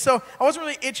 okay? And so I wasn't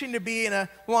really itching to be in a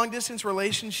long-distance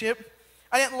relationship.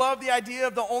 I didn't love the idea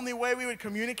of the only way we would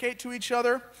communicate to each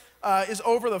other is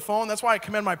over the phone. That's why I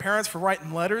commend my parents for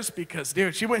writing letters because,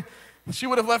 dude, she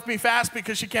would have left me fast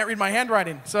because she can't read my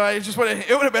handwriting. So it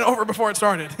would have been over before it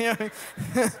started.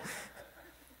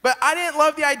 But I didn't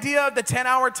love the idea of the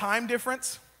 10-hour time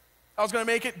difference. I was going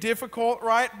to make it difficult,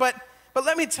 right? But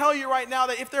let me tell you right now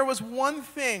that if there was one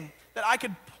thing that I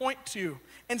could point to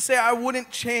and say I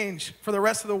wouldn't change for the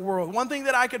rest of the world, one thing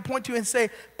that I could point to and say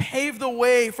pave the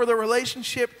way for the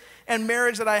relationship and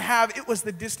marriage that I have, it was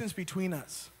the distance between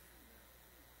us.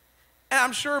 And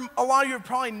I'm sure a lot of you have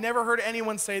probably never heard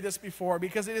anyone say this before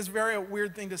because it is a very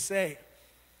weird thing to say.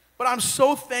 But I'm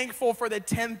so thankful for the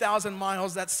 10,000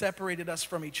 miles that separated us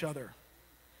from each other.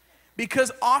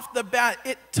 because off the bat,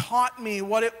 it taught me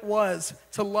what it was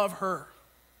to love her.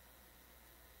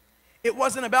 It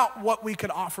wasn't about what we could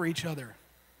offer each other,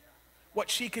 what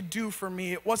she could do for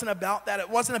me. It wasn't about that. It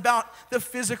wasn't about the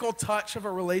physical touch of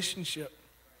a relationship.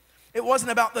 It wasn't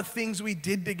about the things we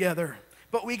did together,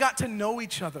 but we got to know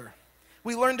each other.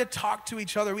 We learned to talk to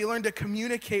each other. We learned to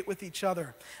communicate with each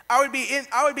other. I would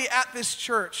be at this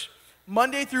church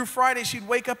Monday through Friday. She'd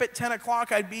wake up at 10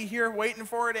 o'clock. I'd be here waiting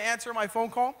for her to answer my phone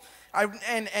call.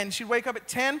 And she'd wake up at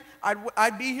 10.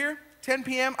 I'd be here. 10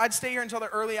 p.m., I'd stay here until the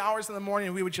early hours in the morning,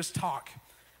 and we would just talk.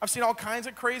 I've seen all kinds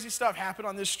of crazy stuff happen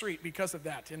on this street because of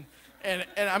that.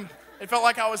 It felt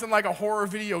like I was in like a horror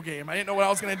video game. I didn't know what I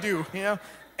was going to do, you know?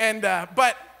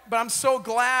 But I'm so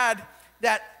glad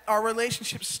that our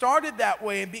relationship started that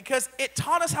way because it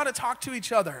taught us how to talk to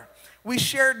each other. We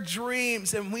shared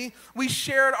dreams, and we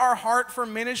shared our heart for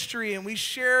ministry, and we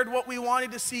shared what we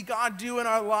wanted to see God do in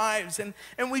our lives, and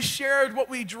we shared what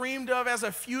we dreamed of as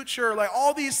a future, like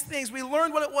all these things. We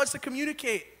learned what it was to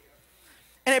communicate.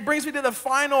 And it brings me to the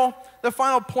final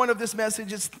point of this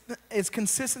message is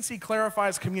consistency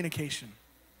clarifies communication.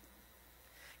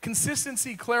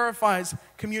 Consistency clarifies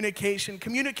communication.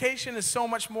 Communication is so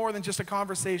much more than just a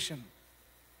conversation.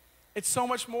 It's so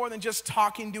much more than just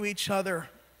talking to each other.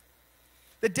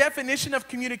 The definition of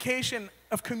communication,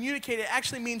 it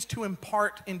actually means to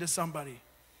impart into somebody.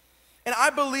 And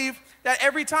I believe that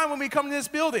every time when we come to this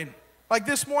building, like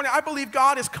this morning, I believe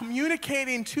God is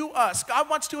communicating to us. God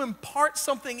wants to impart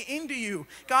something into you.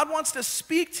 God wants to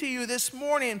speak to you this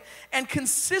morning. And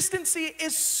consistency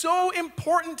is so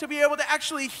important to be able to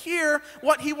actually hear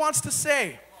what He wants to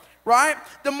say, right?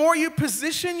 The more you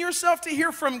position yourself to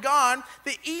hear from God,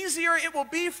 the easier it will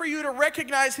be for you to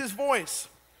recognize His voice.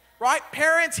 Right?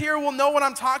 Parents here will know what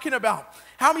I'm talking about.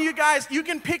 How many of you guys, you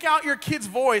can pick out your kid's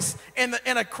voice in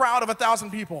a crowd of 1,000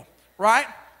 people, right?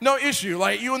 No issue.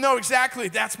 Like, you will know exactly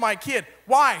that's my kid.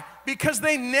 Why? Because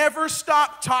they never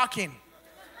stop talking.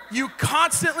 You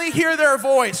constantly hear their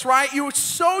voice, right? You're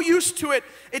so used to it,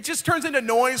 it just turns into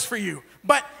noise for you.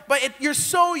 But you're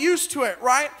so used to it,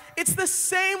 right? It's the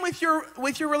same with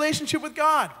your relationship with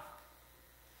God.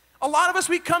 A lot of us,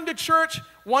 we come to church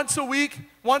once a week,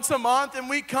 once a month, and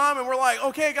we come and we're like,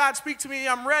 okay, God, speak to me,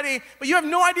 I'm ready. But you have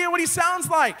no idea what He sounds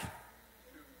like.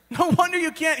 No wonder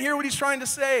you can't hear what He's trying to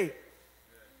say.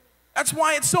 That's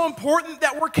why it's so important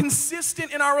that we're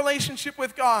consistent in our relationship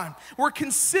with God. We're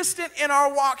consistent in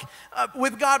our walk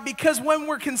with God, because when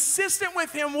we're consistent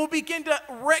with Him, we'll begin to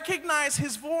recognize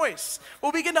His voice.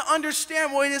 We'll begin to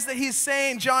understand what it is that He's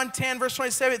saying. John 10, verse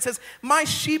 27, it says, "My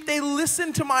sheep, they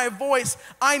listen to my voice.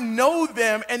 I know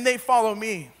them, and they follow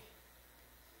me."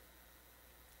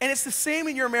 And it's the same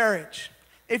in your marriage.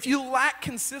 If you lack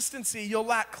consistency, you'll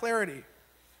lack clarity.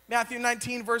 Matthew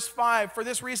 19, verse 5, "For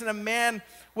this reason a man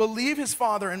will leave his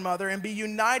father and mother and be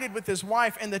united with his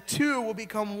wife, and the two will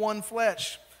become one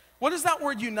flesh." What does that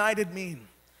word united mean?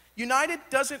 United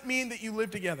doesn't mean that you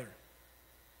live together.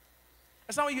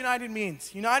 That's not what united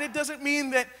means. United doesn't mean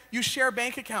that you share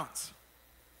bank accounts.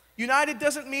 United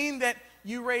doesn't mean that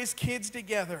you raise kids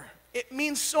together. It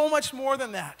means so much more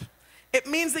than that. It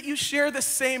means that you share the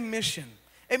same mission.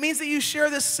 It means that you share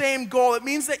the same goal. It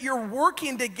means that you're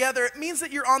working together. It means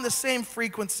that you're on the same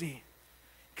frequency.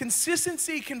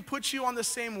 Consistency can put you on the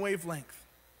same wavelength.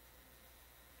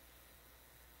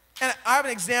 And I have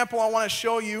an example I want to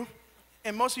show you.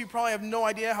 And most of you probably have no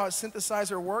idea how a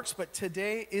synthesizer works, but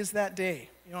today is that day.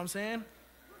 You know what I'm saying?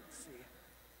 Let's see.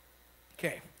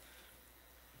 Okay.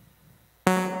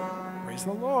 Praise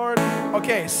the Lord.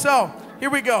 Okay, so here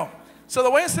we go. So the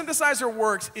way a synthesizer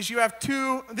works is you have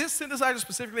this synthesizer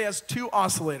specifically has two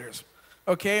oscillators,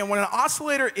 okay? And what an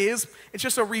oscillator is, it's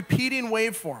just a repeating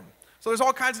waveform. So there's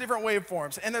all kinds of different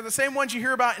waveforms, and they're the same ones you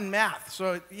hear about in math.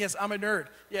 So yes, I'm a nerd.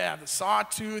 You have the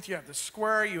sawtooth, you have the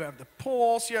square, you have the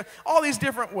pulse, you have all these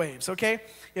different waves, okay?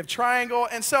 You have triangle,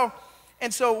 and so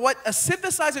what a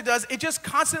synthesizer does, it just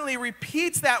constantly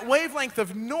repeats that wavelength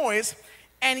of noise,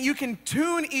 and you can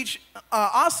tune each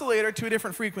oscillator to a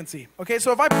different frequency. Okay,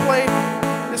 so if I play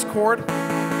this chord,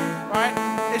 right,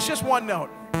 it's just one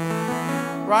note,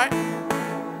 right?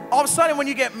 All of a sudden, when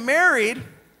you get married,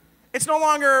 it's no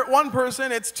longer one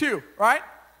person, it's two, right?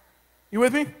 You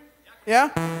with me? Yeah?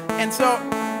 And so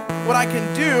what I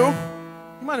can do,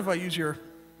 you mind if I use your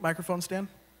microphone stand?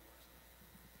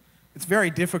 It's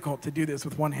very difficult to do this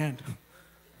with one hand.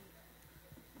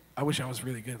 I wish I was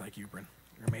really good like you, Bryn.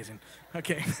 You're amazing.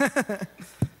 Okay.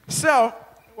 So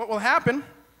what will happen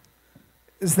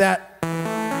is that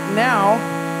now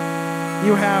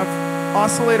you have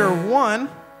oscillator 1,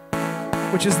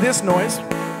 which is this noise,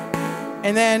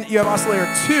 And then you have oscillator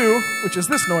 2, which is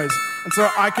this noise. And so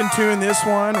I can tune this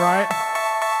one, right?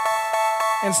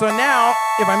 And so now,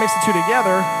 if I mix the two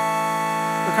together,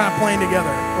 they're kind of playing together,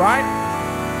 right?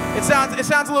 It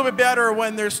sounds a little bit better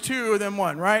when there's two than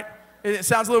one, right? It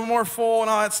sounds a little more full and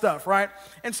all that stuff, right?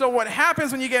 And so what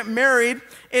happens when you get married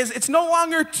is it's no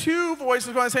longer two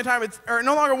voices going at the same time, or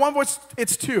no longer one voice,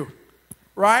 it's two,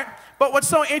 right? But what's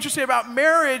so interesting about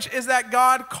marriage is that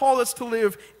God called us to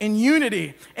live in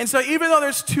unity. And so even though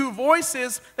there's two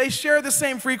voices, they share the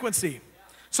same frequency.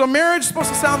 So marriage is supposed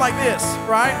to sound like this,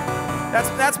 right?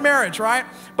 That's marriage, right?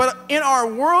 But in our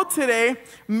world today,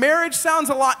 marriage sounds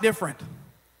a lot different.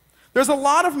 There's a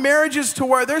lot of marriages to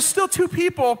where there's still two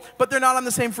people, but they're not on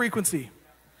the same frequency.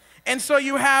 And so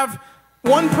you have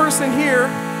one person here,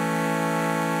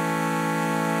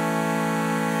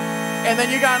 and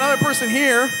then you got another person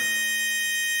here,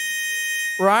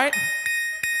 right?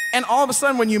 And all of a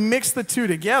sudden, when you mix the two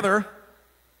together,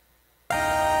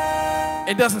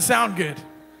 it doesn't sound good,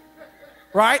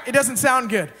 right? It doesn't sound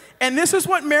good. And this is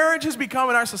what marriage has become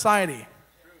in our society.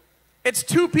 It's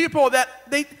two people that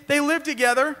they live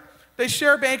together, they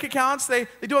share bank accounts, they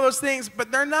do all those things,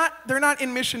 but they're not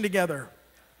in mission together.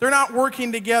 They're not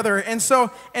working together. And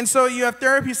so you have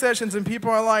therapy sessions and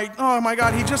people are like, oh my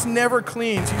God, he just never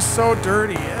cleans. He's so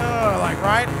dirty. Ugh, like,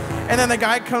 right? And then the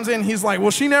guy comes in, he's like,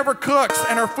 well, she never cooks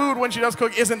and her food when she does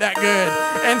cook isn't that good.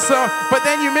 And so, but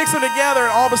then you mix them together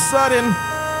and all of a sudden,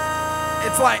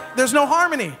 it's like, there's no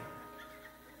harmony. You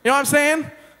know what I'm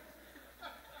saying?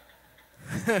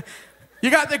 You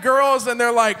got the girls and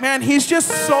they're like, man, he's just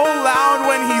so loud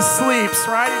when he sleeps,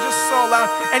 right? He's just so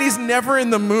loud and he's never in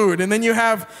the mood. And then you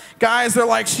have guys that are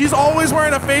like, she's always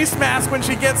wearing a face mask when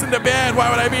she gets into bed.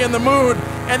 Why would I be in the mood?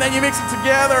 And then you mix it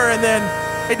together and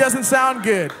then it doesn't sound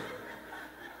good.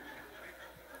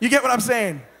 You get what I'm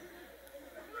saying?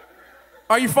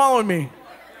 Are you following me?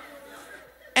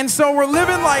 And so we're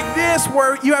living like this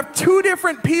where you have two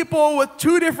different people with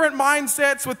two different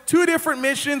mindsets, with two different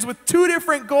missions, with two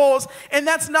different goals, and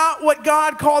that's not what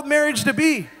God called marriage to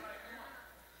be.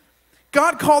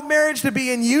 God called marriage to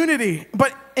be in unity,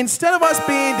 but instead of us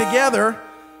being together,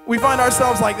 we find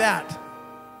ourselves like that.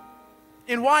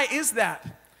 And why is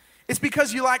that? It's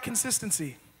because you lack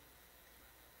consistency.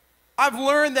 I've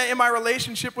learned that in my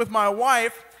relationship with my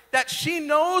wife, that she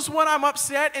knows when I'm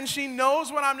upset and she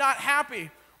knows when I'm not happy.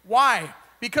 Why?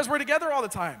 Because we're together all the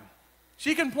time.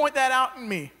 She can point that out in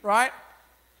me, right?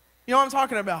 You know what I'm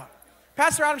talking about.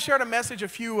 Pastor Adam shared a message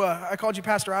I called you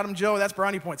Pastor Adam. Joe, that's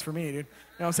brownie points for me, dude. You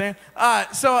know what I'm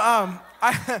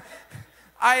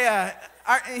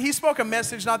saying? He spoke a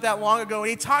message not that long ago,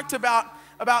 and he talked about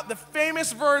the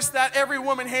famous verse that every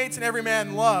woman hates and every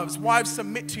man loves. Wives,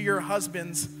 submit to your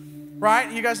husbands.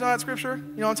 Right? You guys know that scripture?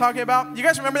 You know what I'm talking about? You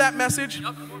guys remember that message?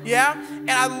 Yep. Yeah?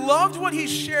 And I loved what he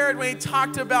shared when he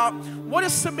talked about what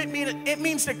does submit mean? It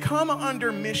means to come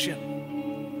under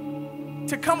mission.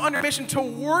 To come under mission, to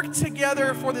work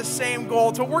together for the same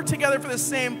goal, to work together for the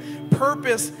same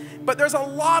purpose. But there's a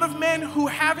lot of men who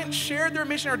haven't shared their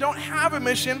mission or don't have a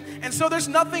mission, and so there's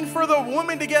nothing for the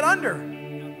woman to get under.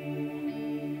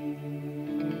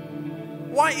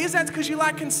 Why is that? It's because you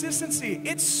lack consistency.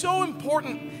 It's so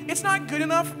important. It's not good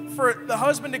enough for the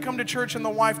husband to come to church and the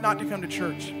wife not to come to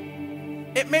church.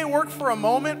 It may work for a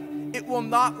moment. It will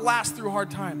not last through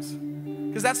hard times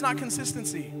because that's not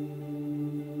consistency.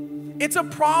 It's a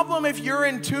problem if you're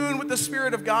in tune with the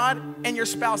Spirit of God and your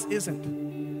spouse isn't.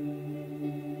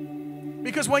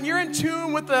 Because when you're in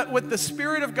tune with the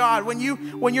Spirit of God, when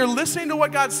you're listening to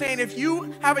what God's saying, if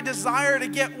you have a desire to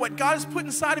get what God has put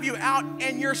inside of you out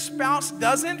and your spouse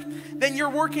doesn't, then you're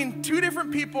working two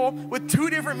different people with two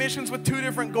different missions with two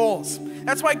different goals.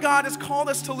 That's why God has called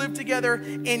us to live together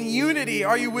in unity.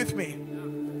 Are you with me?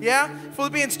 Yeah?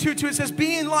 Philippians 2:2, it says,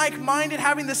 being like-minded,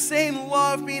 having the same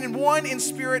love, being in one in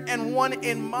spirit and one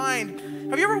in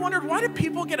mind. Have you ever wondered, why do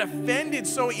people get offended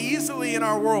so easily in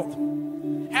our world?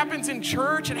 It happens in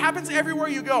church. It happens everywhere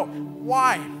you go.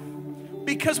 Why?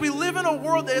 Because we live in a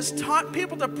world that has taught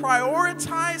people to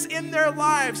prioritize in their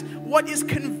lives what is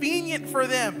convenient for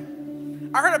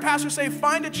them. I heard a pastor say,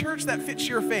 find a church that fits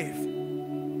your faith.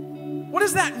 What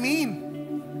does that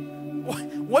mean?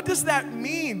 What does that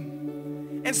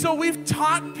mean? And so we've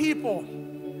taught people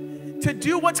to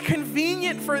do what's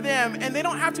convenient for them, and they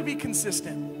don't have to be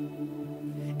consistent.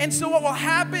 And so what will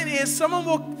happen is someone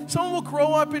will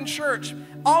grow up in church.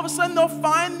 All of a sudden, they'll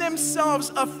find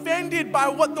themselves offended by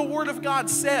what the Word of God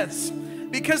says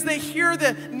because they hear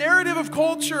the narrative of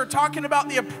culture talking about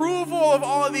the approval of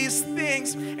all of these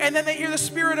things, and then they hear the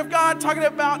Spirit of God talking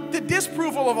about the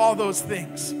disapproval of all those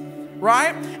things,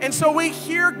 right? And so we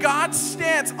hear God's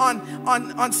stance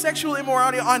on sexual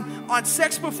immorality, on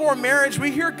sex before marriage.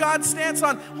 We hear God's stance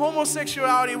on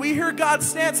homosexuality. We hear God's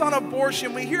stance on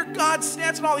abortion. We hear God's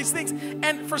stance on all these things.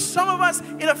 And for some of us,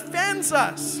 it offends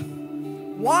us.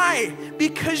 Why?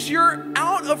 Because you're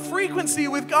out of frequency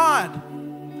with God.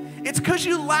 It's because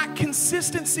you lack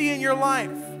consistency in your life.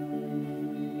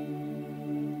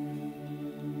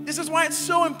 This is why it's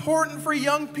so important for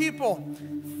young people.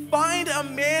 Find a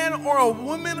man or a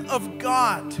woman of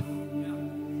God.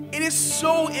 It is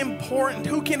so important,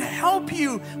 who can help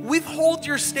you withhold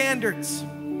your standards,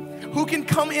 who can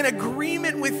come in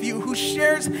agreement with you, who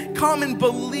shares common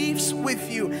beliefs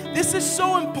with you. This is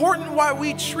so important why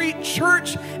we treat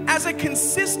church as a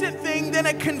consistent thing than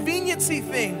a conveniency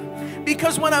thing.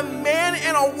 Because when a man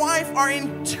and a wife are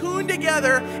in tune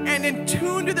together and in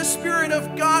tune to the Spirit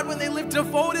of God, when they live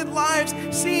devoted lives,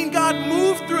 seeing God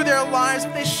move through their lives,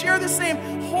 if they share the same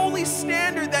holy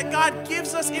standard that God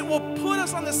gives us, it will put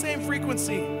us on the same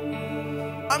frequency.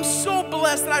 I'm so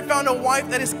blessed that I found a wife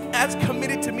that is as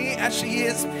committed to me as she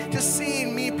is to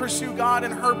seeing me pursue God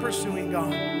and her pursuing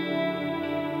God.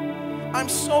 I'm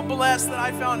so blessed that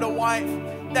I found a wife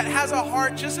that has a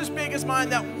heart just as big as mine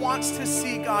that wants to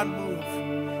see God move.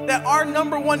 That our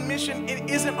number one mission, it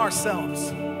isn't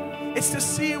ourselves. It's to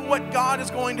see what God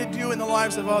is going to do in the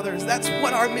lives of others. That's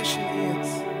what our mission is.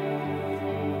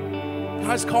 God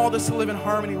has called us to live in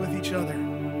harmony with each other.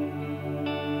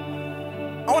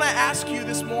 I want to ask you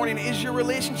this morning, is your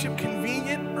relationship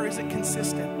convenient or is it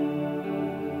consistent?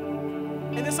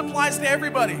 And this applies to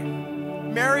everybody,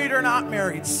 married or not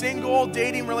married, single,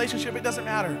 dating, relationship, it doesn't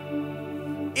matter.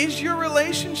 Is your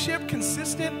relationship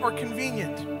consistent or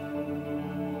convenient?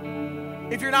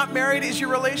 If you're not married, is your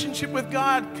relationship with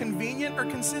God convenient or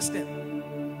consistent?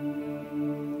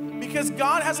 Because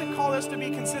God hasn't called us to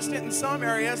be consistent in some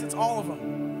areas, it's all of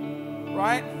them,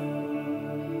 right?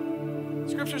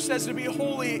 Scripture says to be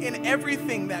holy in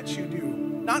everything that you do.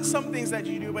 Not some things that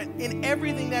you do, but in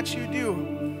everything that you do.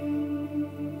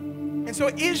 And so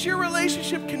is your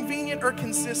relationship convenient or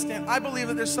consistent? I believe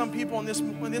that there's some people in this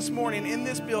morning, in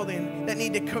this building, that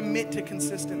need to commit to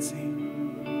consistency.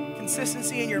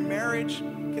 Consistency in your marriage,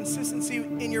 consistency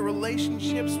in your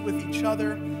relationships with each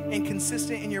other, and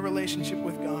consistent in your relationship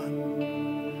with God.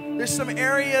 There's some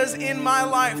areas in my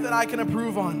life that I can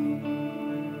improve on.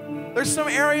 There's some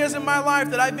areas in my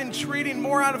life that I've been treating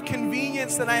more out of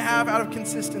convenience than I have out of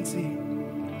consistency.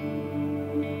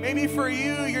 Maybe for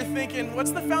you, you're thinking,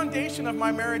 what's the foundation of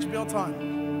my marriage built on?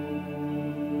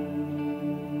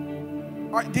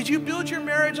 Did you build your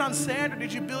marriage on sand or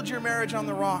did you build your marriage on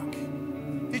the rock?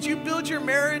 Did you build your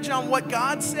marriage on what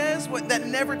God says, what that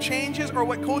never changes, or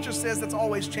what culture says that's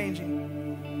always changing?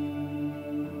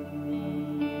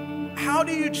 How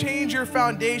do you change your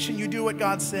foundation? You do what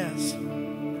God says.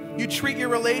 You treat your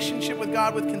relationship with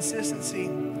God with consistency.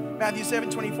 Matthew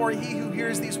 7:24, he who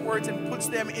hears these words and puts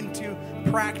them into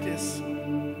practice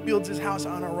builds his house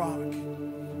on a rock.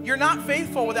 You're not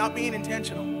faithful without being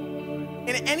intentional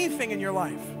in anything in your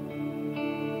life.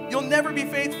 You'll never be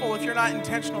faithful if you're not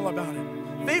intentional about it.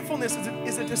 Faithfulness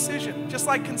is a decision, just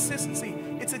like consistency.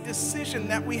 It's a decision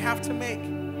that we have to make.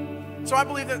 So I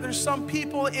believe that there's some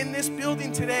people in this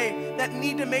building today that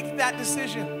need to make that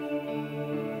decision.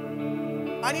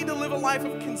 I need to live a life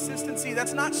of consistency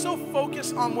that's not so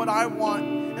focused on what I want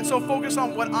and so focused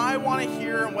on what I want to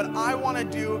hear and what I want to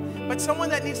do, but someone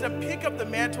that needs to pick up the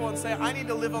mantle and say, I need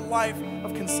to live a life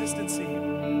of consistency.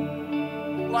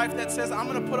 A life that says, I'm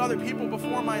going to put other people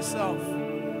before myself.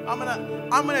 I'm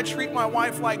gonna treat my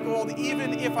wife like gold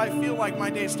even if I feel like my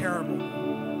day's terrible.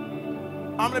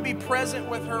 I'm gonna be present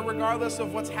with her regardless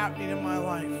of what's happening in my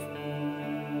life.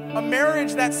 A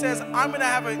marriage that says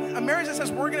a marriage that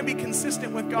says we're gonna be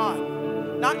consistent with God.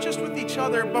 Not just with each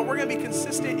other, but we're gonna be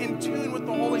consistent in tune with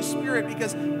the Holy Spirit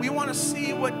because we wanna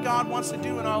see what God wants to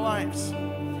do in our lives.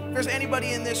 If there's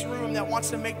anybody in this room that wants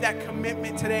to make that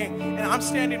commitment today, and I'm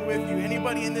standing with you,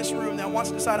 anybody in this room that wants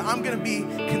to decide, I'm going to be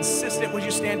consistent, would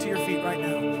you stand to your feet right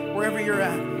now, wherever you're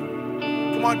at?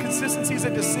 Come on, consistency is a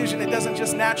decision. It doesn't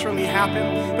just naturally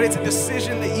happen, but it's a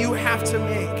decision that you have to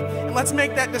make. And let's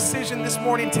make that decision this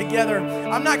morning together.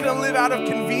 I'm not going to live out of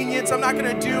convenience. I'm not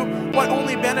going to do what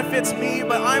only benefits me,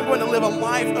 but I'm going to live a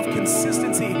life of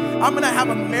consistency. I'm going to have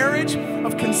a marriage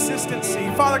of consistency.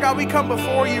 Father God, we come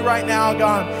before you right now,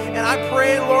 God, and I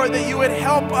pray, Lord, that you would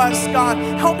help us, God.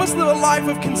 Help us live a life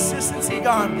of consistency,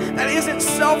 God, that isn't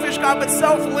selfish, God, but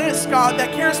selfless, God,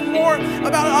 that cares more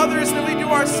about others than we do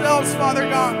ourselves, Father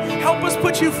God. Help us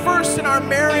put you first in our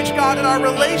marriage, God, in our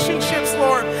relationships,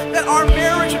 Lord, that our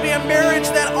marriage would be a marriage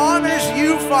that honors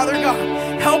you, Father God.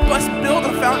 Help us build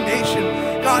a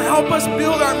foundation. God, help us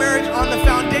build our marriage on the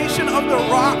foundation of the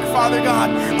rock, Father God,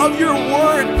 of your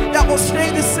word that will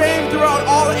stay the same throughout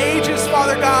all ages,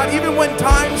 Father God. Even when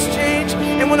times change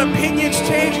and when opinions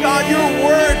change, God, your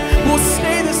word will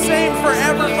stay the same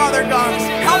forever, Father God.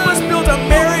 Help us build a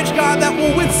marriage, God, that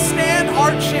will withstand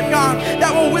hardship, God, that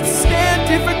will withstand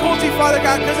difficulty, Father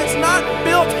God, because it's not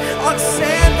built on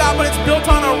sand, God, but it's built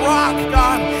on a rock,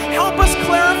 God. Help us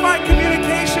clarify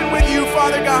communication with you,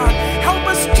 Father God. Help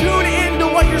us tune into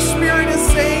what your Spirit is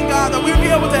saying, God, that we'll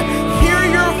be able to hear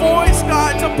your voice,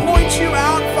 God, to point you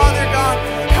out, Father God.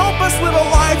 Help us live a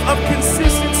life of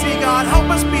consistency, God. Help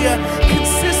us be a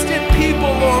consistent people,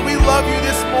 Lord. We love you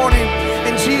this morning.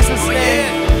 In Jesus'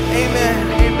 name, amen.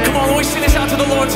 Amen. Come on, let me sing this out to the Lord.